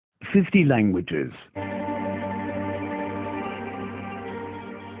50 languages.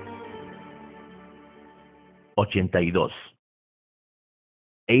 82.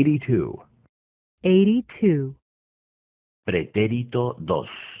 82. 82. Pretérito 2.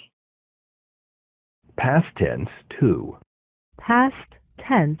 Past tense 2. Past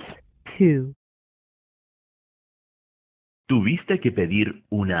tense 2. ¿Tuviste que pedir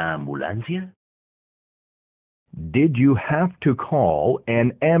una ambulancia? Did you have to call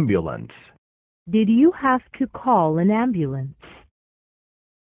an ambulance? Did you have to call an ambulance?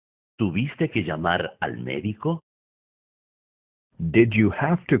 ¿Tuviste que llamar al médico? Did you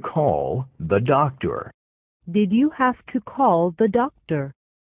have to call the doctor? Did you have to call the doctor?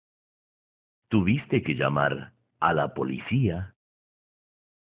 ¿Tuviste que llamar a la policía?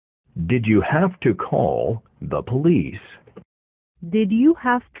 Did you have to call the police? Did you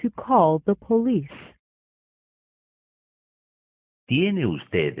have to call the police? ¿Tiene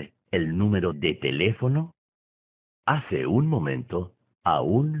usted el número de teléfono? Hace un momento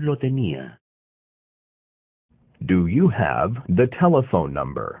aún lo tenía. Do you have the telephone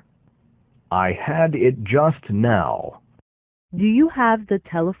number? I had it just now. Do you have the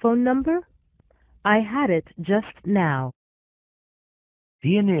telephone number? I had it just now.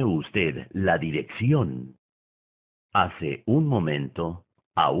 ¿Tiene usted la dirección? Hace un momento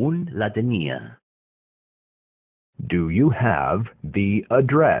aún la tenía. Do you have the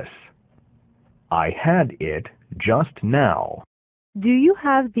address? I had it just now. Do you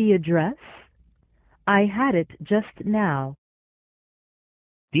have the address? I had it just now.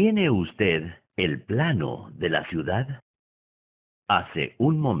 ¿Tiene usted el plano de la ciudad? Hace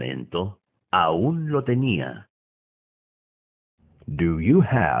un momento aún lo tenía. Do you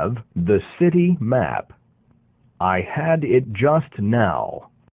have the city map? I had it just now.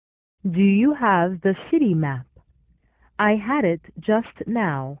 Do you have the city map? I had it just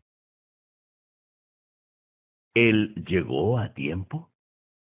now. ¿Él llegó a tiempo?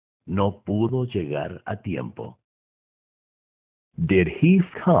 No pudo llegar a tiempo. Did he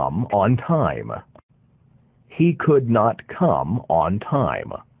come on time? He could not come on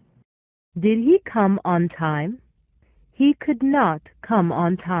time. Did he come on time? He could not come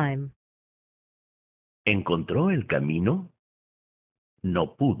on time. ¿Encontró el camino?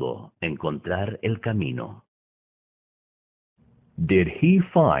 No pudo encontrar el camino. Did he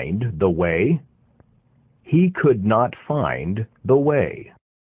find the way? He could not find the way.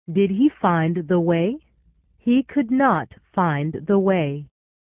 Did he find the way? He could not find the way.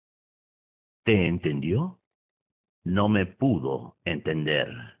 ¿Te entendió? No me pudo entender.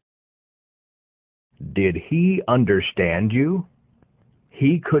 Did he understand you?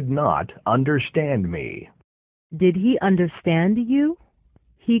 He could not understand me. Did he understand you?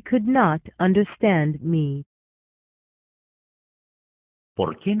 He could not understand me.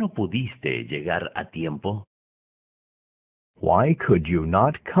 ¿Por qué no pudiste llegar a tiempo? Why could you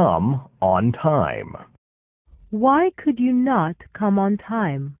not come on time? Why could you not come on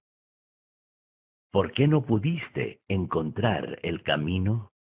time? ¿Por qué no pudiste encontrar el camino?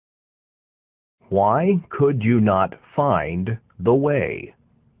 Why could you not find the way?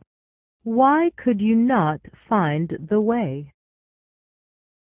 Why could you not find the way?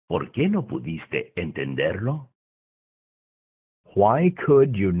 ¿Por qué no pudiste entenderlo? Why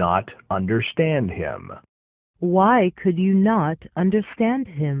could you not understand him? Why could you not understand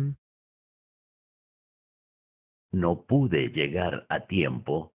him? No pude llegar a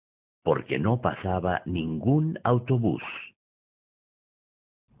tiempo porque no pasaba ningún autobús.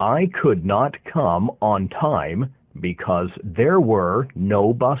 I could not come on time because there were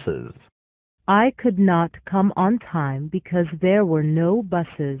no buses. I could not come on time because there were no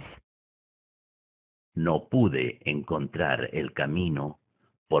buses. No pude encontrar el camino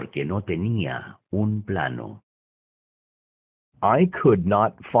porque no tenía un plano. I could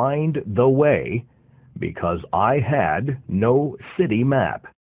not find the way because I had no city map.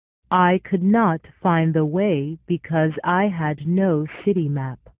 I could not find the way because I had no city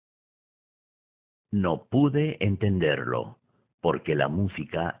map. No pude entenderlo porque la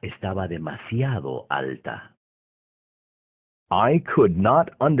música estaba demasiado alta. I could not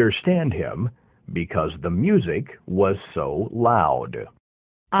understand him because the music was so loud.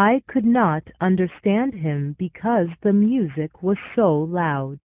 I could not understand him because the music was so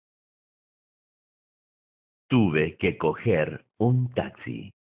loud. Tuve que coger un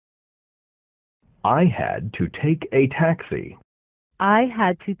taxi. I had to take a taxi. I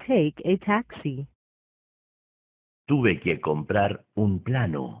had to take a taxi. Tuve que comprar un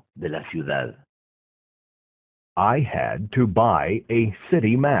plano de la ciudad. I had to buy a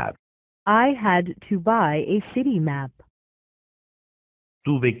city map. I had to buy a city map.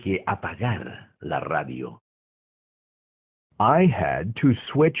 Tuve que apagar la radio. I had to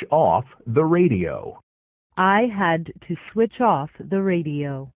switch off the radio. I had to switch off the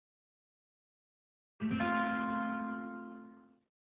radio.